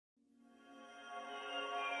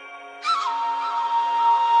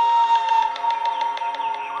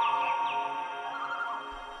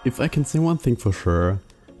If I can say one thing for sure,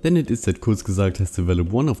 then it is that Kurzgesagt has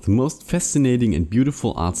developed one of the most fascinating and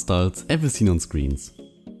beautiful art styles ever seen on screens.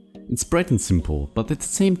 It's bright and simple, but at the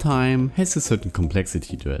same time has a certain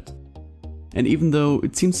complexity to it. And even though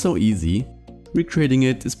it seems so easy, recreating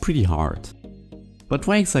it is pretty hard. But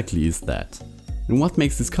why exactly is that? And what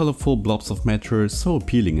makes these colorful blobs of matter so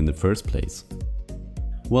appealing in the first place?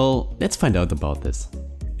 Well, let's find out about this.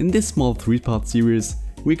 In this small 3-part series,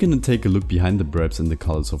 we're gonna take a look behind the verbs and the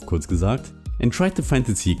colors of Kurzgesagt and try to find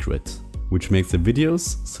the secret, which makes the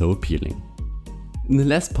videos so appealing. In the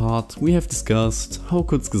last part, we have discussed how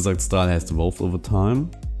Kurzgesagt style has evolved over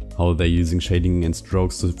time, how they're using shading and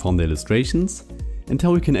strokes to form the illustrations, and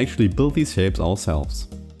how we can actually build these shapes ourselves.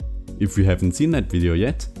 If you haven't seen that video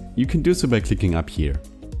yet, you can do so by clicking up here.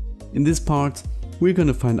 In this part, we're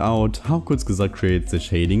gonna find out how Kurzgesagt creates the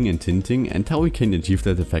shading and tinting and how we can achieve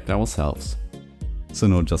that effect ourselves. So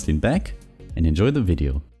now just lean back and enjoy the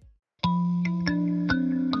video.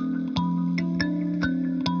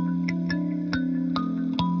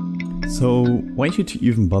 So why should you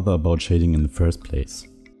even bother about shading in the first place?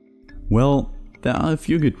 Well, there are a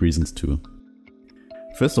few good reasons too.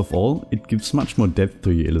 First of all, it gives much more depth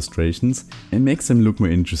to your illustrations and makes them look more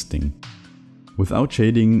interesting. Without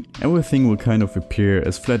shading, everything will kind of appear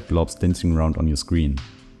as flat blobs dancing around on your screen.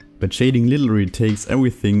 But shading literally takes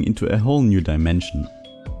everything into a whole new dimension.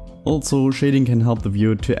 Also, shading can help the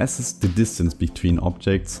viewer to assess the distance between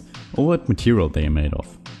objects or what material they are made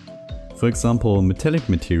of. For example, metallic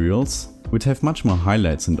materials would have much more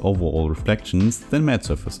highlights and overall reflections than matte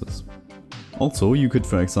surfaces. Also, you could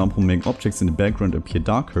for example make objects in the background appear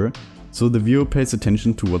darker, so the viewer pays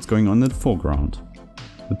attention to what's going on in the foreground.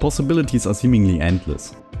 The possibilities are seemingly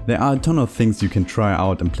endless. There are a ton of things you can try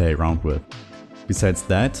out and play around with. Besides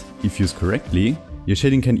that, if used correctly, your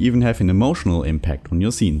shading can even have an emotional impact on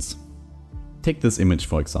your scenes. Take this image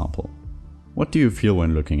for example. What do you feel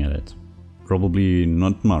when looking at it? Probably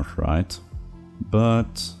not much, right?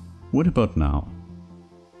 But what about now?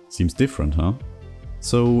 Seems different, huh?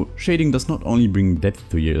 So shading does not only bring depth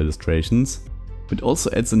to your illustrations, but also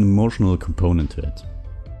adds an emotional component to it.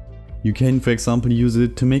 You can for example use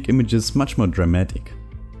it to make images much more dramatic.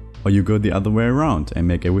 Or you go the other way around and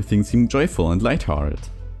make everything seem joyful and lighthearted.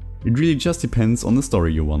 It really just depends on the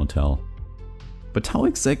story you want to tell. But how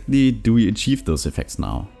exactly do we achieve those effects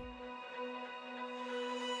now?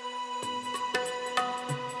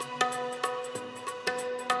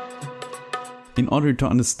 In order to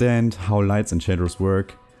understand how lights and shadows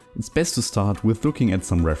work, it's best to start with looking at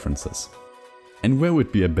some references. And where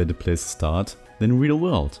would be a better place to start than real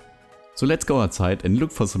world? So let's go outside and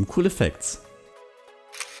look for some cool effects.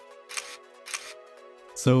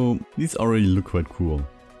 So these already look quite cool.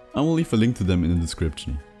 I will leave a link to them in the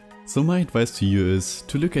description. So my advice to you is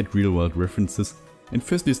to look at real world references and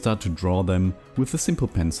firstly start to draw them with a simple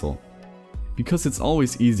pencil. Because it's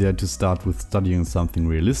always easier to start with studying something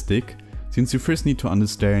realistic, since you first need to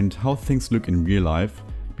understand how things look in real life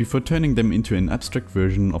before turning them into an abstract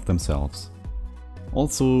version of themselves.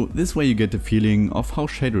 Also, this way you get a feeling of how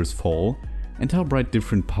shadows fall and how bright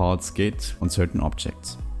different parts get on certain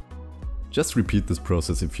objects. Just repeat this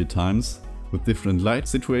process a few times with different light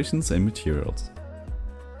situations and materials.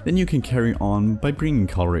 Then you can carry on by bringing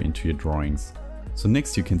color into your drawings. So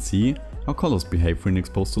next you can see how colors behave when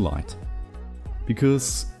exposed to light.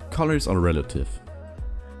 Because colors are relative.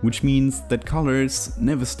 Which means that colors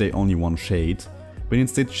never stay only one shade, but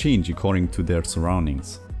instead change according to their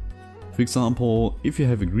surroundings. For example, if you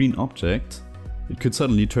have a green object, it could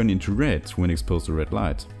suddenly turn into red when exposed to red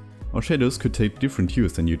light. Or shadows could take different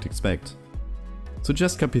hues than you'd expect. So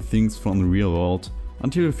just copy things from the real world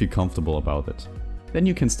until you feel comfortable about it. Then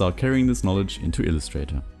you can start carrying this knowledge into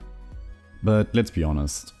Illustrator. But let's be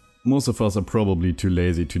honest, most of us are probably too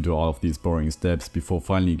lazy to do all of these boring steps before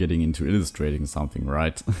finally getting into illustrating something,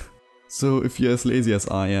 right? So if you're as lazy as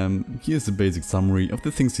I am, here's a basic summary of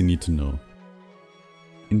the things you need to know.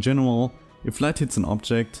 In general, if light hits an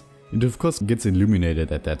object, it of course gets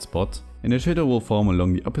illuminated at that spot, and a shadow will form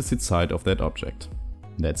along the opposite side of that object.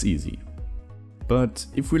 That's easy. But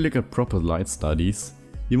if we look at proper light studies,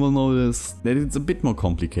 you will notice that it's a bit more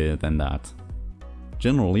complicated than that.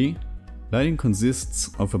 Generally, lighting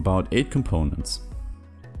consists of about 8 components.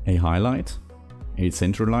 A highlight, a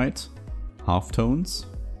center light, halftones,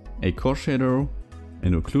 a core shadow,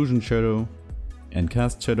 an occlusion shadow, and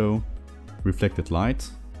cast shadow, reflected light,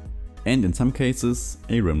 and in some cases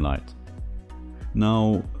a rim light.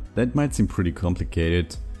 Now that might seem pretty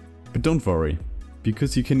complicated, but don't worry,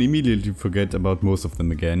 because you can immediately forget about most of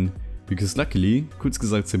them again, because luckily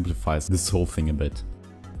Kurzgesagt simplifies this whole thing a bit.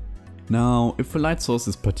 Now if a light source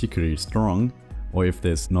is particularly strong, or if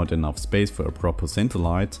there's not enough space for a proper center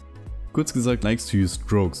light, Kurzgesagt likes to use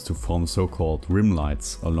strokes to form so-called rim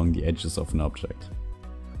lights along the edges of an object.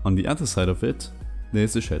 On the other side of it,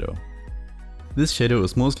 there's a shadow. This shadow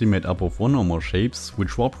is mostly made up of one or more shapes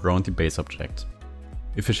which warp around the base object.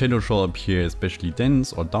 If a shadow shall appear especially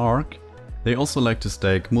dense or dark, they also like to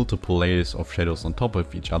stack multiple layers of shadows on top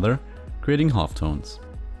of each other, creating halftones.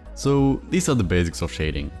 So these are the basics of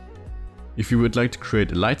shading. If you would like to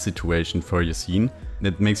create a light situation for your scene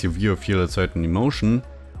that makes your viewer feel a certain emotion,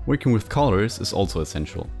 working with colors is also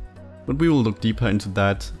essential. But we will look deeper into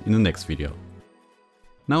that in the next video.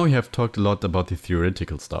 Now we have talked a lot about the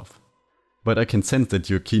theoretical stuff, but I can sense that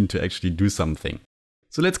you're keen to actually do something.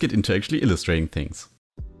 So let's get into actually illustrating things.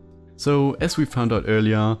 So as we found out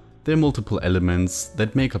earlier, there are multiple elements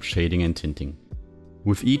that make up shading and tinting.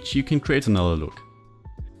 With each you can create another look.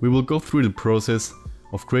 We will go through the process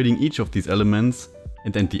of creating each of these elements,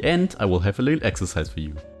 and at the end I will have a little exercise for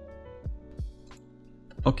you.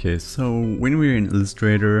 Okay, so when we're in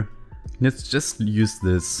Illustrator, let's just use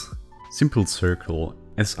this simple circle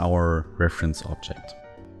as our reference object.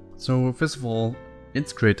 So first of all,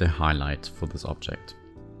 let's create a highlight for this object.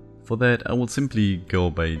 For that I will simply go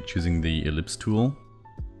by choosing the ellipse tool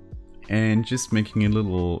and just making a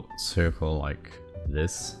little circle like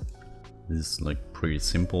this. This is like pretty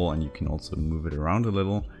simple, and you can also move it around a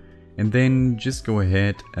little. And then just go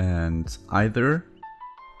ahead and either,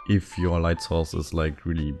 if your light source is like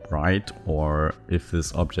really bright, or if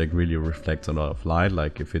this object really reflects a lot of light,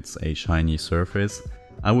 like if it's a shiny surface,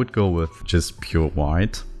 I would go with just pure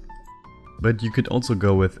white. But you could also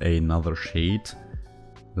go with another shade,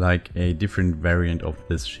 like a different variant of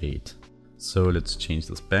this shade. So let's change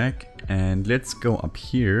this back and let's go up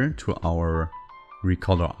here to our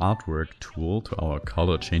recolor artwork tool, to our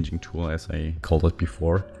color changing tool as I called it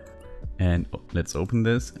before. And let's open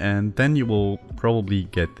this, and then you will probably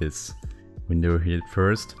get this window here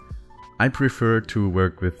first. I prefer to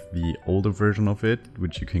work with the older version of it,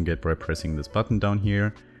 which you can get by pressing this button down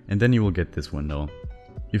here, and then you will get this window.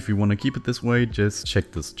 If you want to keep it this way, just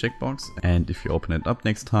check this checkbox, and if you open it up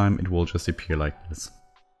next time, it will just appear like this.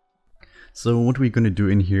 So what we're going to do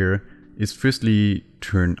in here is firstly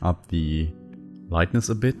turn up the lightness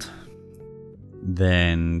a bit,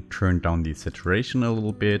 then turn down the saturation a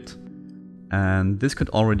little bit, and this could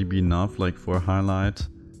already be enough like for a highlight.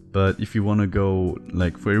 But if you want to go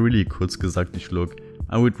like for a really kurzgesagtish look,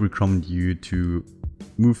 I would recommend you to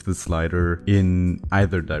move the slider in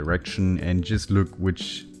either direction and just look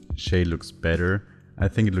which shade looks better. I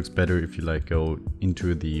think it looks better if you like go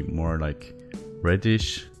into the more like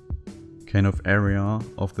reddish kind of area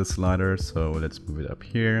of the slider. So let's move it up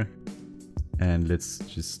here and let's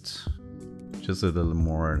just a little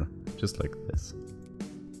more, just like this.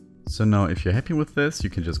 So now if you're happy with this, you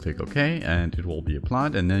can just click OK and it will be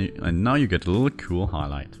applied, and now you get a little cool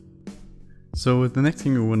highlight. So the next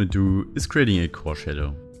thing we want to do is creating a core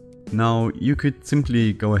shadow. Now you could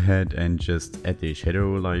simply go ahead and just add a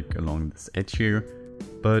shadow like along this edge here,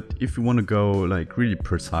 but if you want to go like really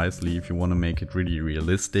precisely, if you want to make it really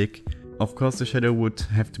realistic, of course the shadow would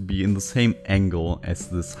have to be in the same angle as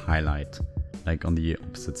this highlight, like on the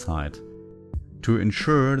opposite side. To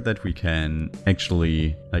ensure that we can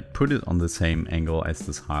actually like put it on the same angle as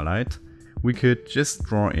this highlight, we could just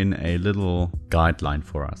draw in a little guideline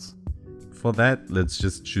for us. For that, let's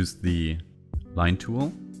just choose the line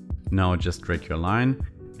tool. Now just drag your line,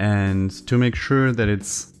 and to make sure that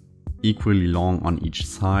it's equally long on each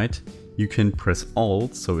side, you can press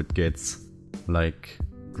Alt so it gets like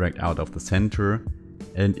dragged out of the center.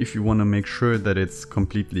 And if you want to make sure that it's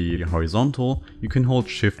completely horizontal, you can hold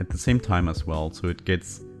Shift at the same time as well, so it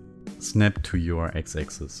gets snapped to your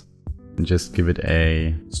x-axis. And just give it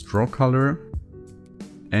a stroke color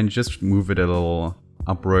and just move it a little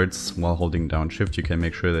upwards while holding down Shift. You can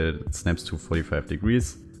make sure that it snaps to 45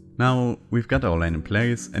 degrees. Now we've got our line in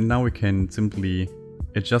place, and now we can simply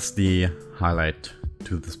adjust the highlight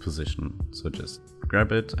to this position. So just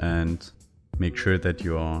grab it and make sure that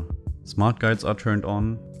your smart guides are turned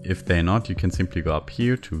on. If they're not, you can simply go up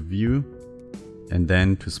here to View and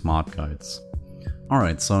then to Smart Guides.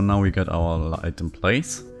 Alright, so now we got our light in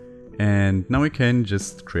place, and now we can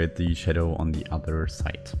just create the shadow on the other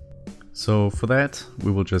side. So for that,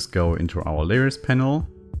 we will just go into our Layers panel,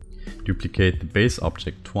 duplicate the base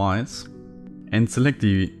object twice, and select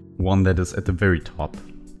the one that is at the very top.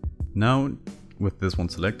 Now, with this one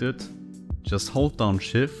selected, just hold down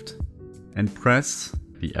Shift and press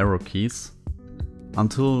the arrow keys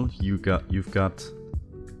until you've got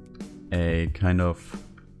a kind of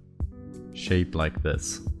shape like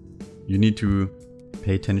this. You need to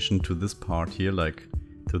pay attention to this part here, like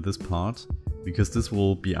to this part, because this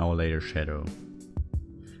will be our later shadow.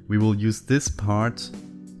 We will use this part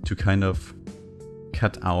to kind of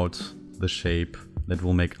cut out the shape that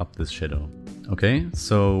will make up this shadow. Okay,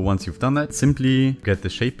 so once you've done that, simply get the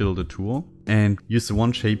shape builder tool and use the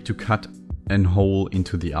one shape to cut a hole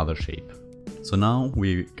into the other shape. So now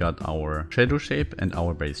we got our shadow shape and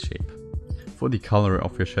our base shape. For the color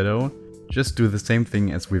of your shadow, just do the same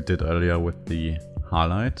thing as we did earlier with the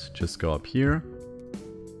highlight. Just go up here,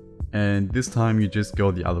 and this time you just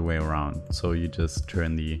go the other way around. So you just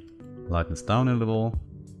turn the lightness down a little,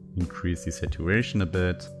 increase the saturation a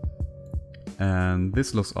bit, and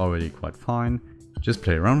this looks already quite fine. Just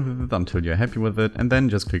play around with it until you're happy with it, and then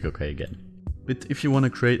just click OK again. But if you want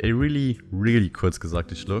to create a really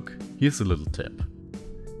Kurzgesagt-ish look, here's a little tip.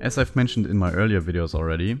 As I've mentioned in my earlier videos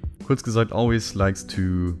already, Kurzgesagt always likes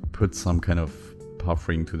to put some kind of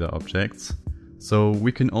buffering to their objects. So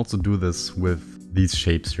we can also do this with these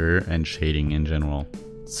shapes here and shading in general.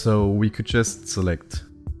 So we could just select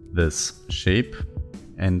this shape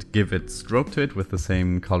and give it stroke to it with the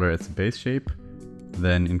same color as the base shape.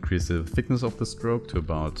 Then increase the thickness of the stroke to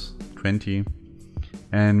about 20.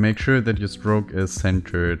 And make sure that your stroke is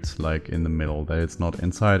centered like in the middle, that it's not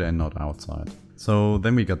inside and not outside. So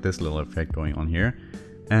then we got this little effect going on here.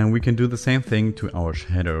 And we can do the same thing to our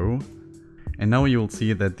shadow. And now you'll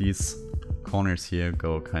see that these corners here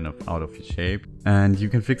go kind of out of shape. And you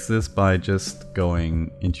can fix this by just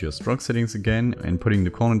going into your stroke settings again and putting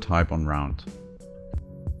the corner type on round.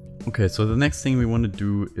 Okay, so the next thing we want to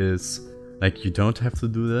do is, like, you don't have to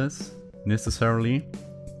do this necessarily,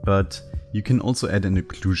 but you can also add an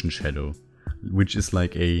occlusion shadow, which is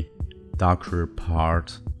like a darker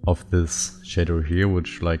part of this shadow here,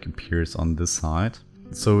 which like appears on this side.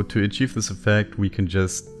 So to achieve this effect, we can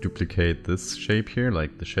just duplicate this shape here,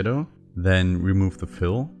 like the shadow, then remove the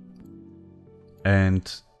fill and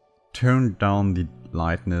turn down the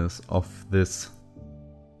lightness of this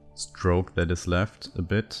stroke that is left a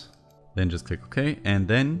bit. Then just click OK, and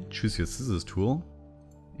then choose your scissors tool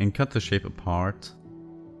and cut the shape apart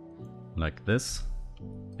like this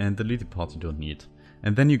and delete the parts you don't need.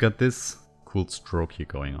 And then you got this cool stroke here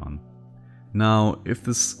going on. Now, if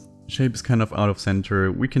this shape is kind of out of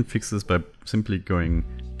center, we can fix this by simply going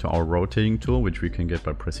to our rotating tool, which we can get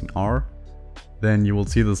by pressing R. Then you will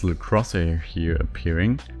see this little crosshair here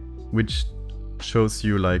appearing, which shows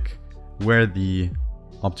you like where the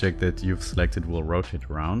object that you've selected will rotate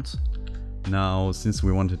around. Now, since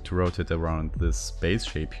we wanted to rotate around this base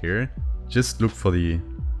shape here, just look for the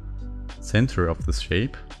center of this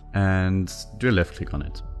shape and do a left click on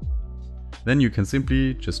it. Then you can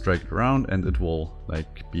simply just drag it around and it will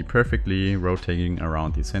like be perfectly rotating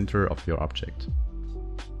around the center of your object.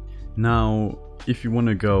 Now, if you want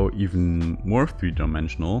to go even more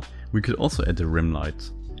three-dimensional, we could also add a rim light.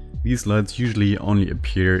 These lights usually only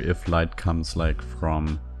appear if light comes like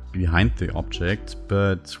from behind the object,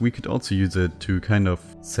 but we could also use it to kind of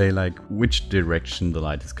say like which direction the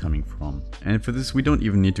light is coming from. And for this we don't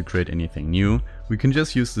even need to create anything new, we can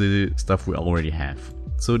just use the stuff we already have.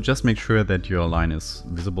 So just make sure that your line is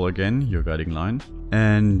visible again, your guiding line,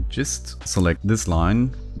 and just select this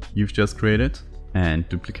line you've just created and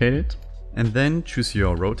duplicate it. And then choose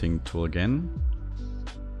your rotating tool again.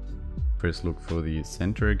 First look for the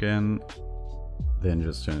center again. Then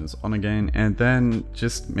just turn this on again, and then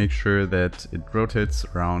just make sure that it rotates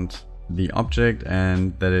around the object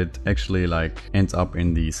and that it actually like ends up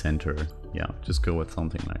in the center. Yeah, just go with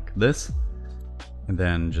something like this. And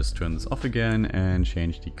then just turn this off again and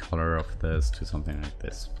change the color of this to something like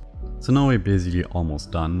this. So now we're basically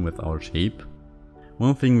almost done with our shape.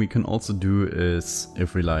 One thing we can also do is,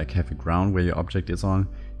 if we like have a ground where your object is on,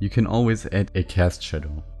 you can always add a cast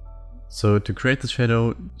shadow. So to create the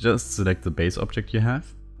shadow, just select the base object you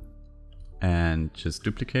have and just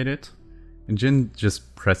duplicate it, and then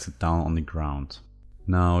just press it down on the ground.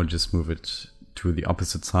 Now just move it to the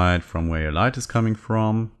opposite side from where your light is coming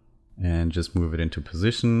from and just move it into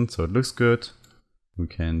position so it looks good. We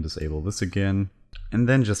can disable this again and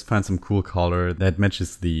then just find some cool color that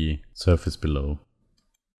matches the surface below.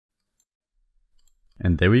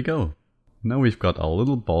 And there we go. Now we've got our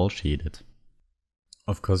little ball shaded.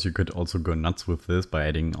 Of course, you could also go nuts with this by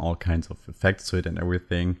adding all kinds of effects to it and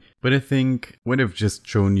everything, but I think what I've just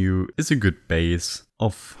shown you is a good base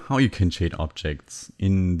of how you can shade objects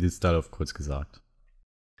in the style of Kurzgesagt.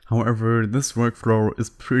 However, this workflow is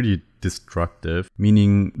pretty destructive,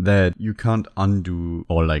 meaning that you can't undo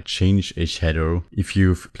or like change a shadow if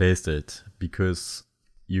you've placed it, because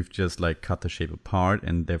you've just like cut the shape apart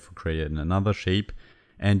and therefore created another shape,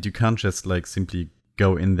 and you can't just like simply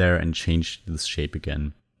go in there and change this shape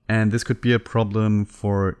again. And this could be a problem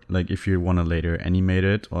for like if you want to later animate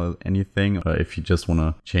it or anything, or if you just want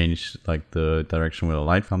to change like the direction where the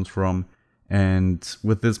light comes from. And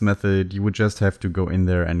with this method, you would just have to go in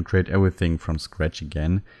there and create everything from scratch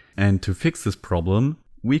again. And to fix this problem,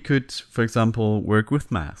 we could, for example, work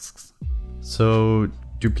with masks. So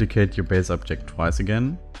duplicate your base object twice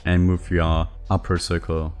again and move your upper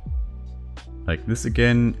circle like this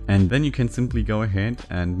again. And then you can simply go ahead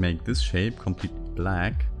and make this shape completely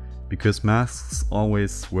black, because masks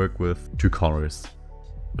always work with two colors.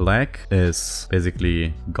 Black is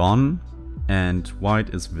basically gone and white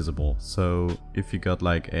is visible. So if you got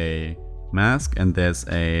like a mask and there's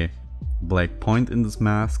a black point in this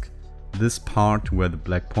mask, this part where the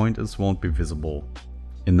black point is won't be visible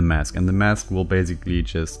in the mask, and the mask will basically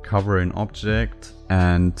just cover an object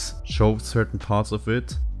and show certain parts of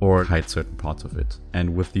it or hide certain parts of it.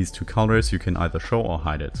 And with these two colors you can either show or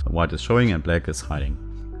hide it. White is showing and black is hiding.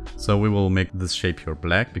 So we will make this shape here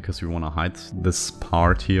black because we want to hide this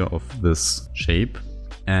part here of this shape.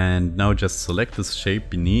 And now just select this shape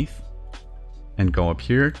beneath and go up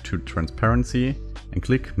here to transparency and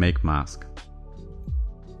click make mask.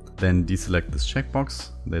 Then deselect this checkbox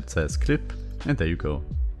that says clip, and there you go.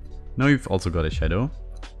 Now you've also got a shadow.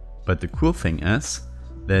 But the cool thing is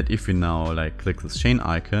that if you now like click this chain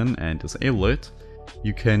icon and disable it,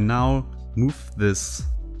 you can now move this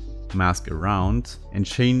mask around and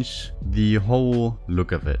change the whole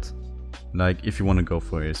look of it. Like if you want to go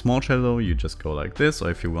for a small shadow, you just go like this, or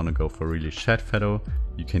if you want to go for a really sharp shadow,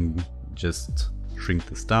 you can just shrink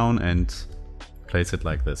this down and place it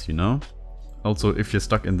like this, you know? Also, if you're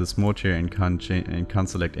stuck in this mode here and can't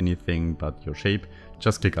select anything but your shape,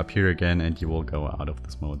 just click up here again and you will go out of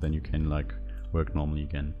this mode. Then you can like work normally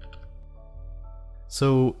again.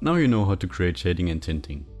 So now you know how to create shading and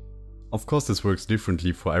tinting. Of course this works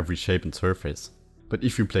differently for every shape and surface, but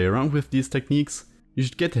if you play around with these techniques, you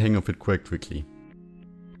should get the hang of it quite quickly.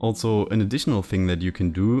 Also, an additional thing that you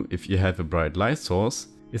can do if you have a bright light source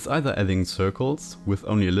is either adding circles with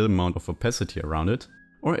only a little amount of opacity around it,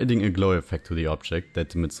 or adding a glow effect to the object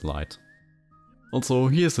that emits light. Also,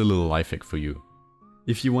 here's a little life hack for you.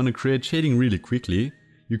 If you want to create shading really quickly,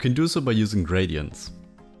 you can do so by using gradients.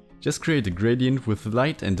 Just create a gradient with the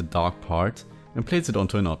light and the dark part and place it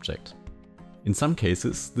onto an object. In some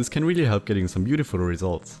cases, this can really help getting some beautiful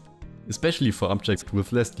results, especially for objects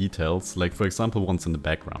with less details, like for example ones in the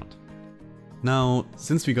background. Now,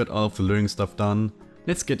 since we got all of the learning stuff done,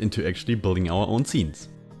 let's get into actually building our own scenes.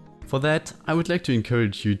 For that, I would like to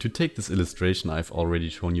encourage you to take this illustration I've already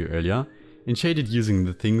shown you earlier and shade it using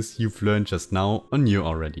the things you've learned just now on you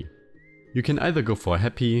already. You can either go for a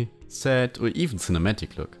happy, sad or even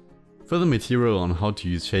cinematic look. Further material on how to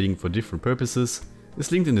use shading for different purposes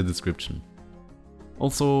is linked in the description.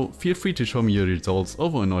 Also, feel free to show me your results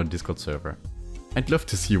over on our Discord server. I'd love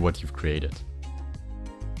to see what you've created.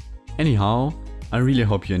 Anyhow, I really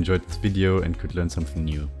hope you enjoyed this video and could learn something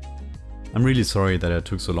new. I'm really sorry that I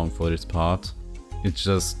took so long for this part. It's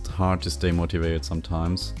just hard to stay motivated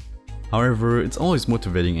sometimes. However, it's always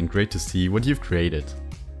motivating and great to see what you've created.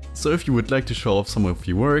 So if you would like to show off some of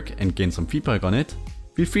your work and gain some feedback on it,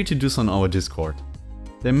 feel free to do so on our Discord.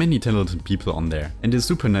 There are many talented people on there and a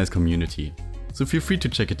super nice community, so feel free to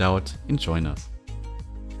check it out and join us.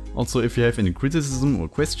 Also, if you have any criticism or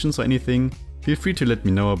questions or anything, feel free to let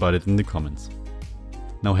me know about it in the comments.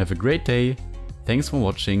 Now have a great day, thanks for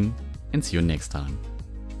watching and see you next time.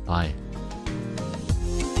 Bye.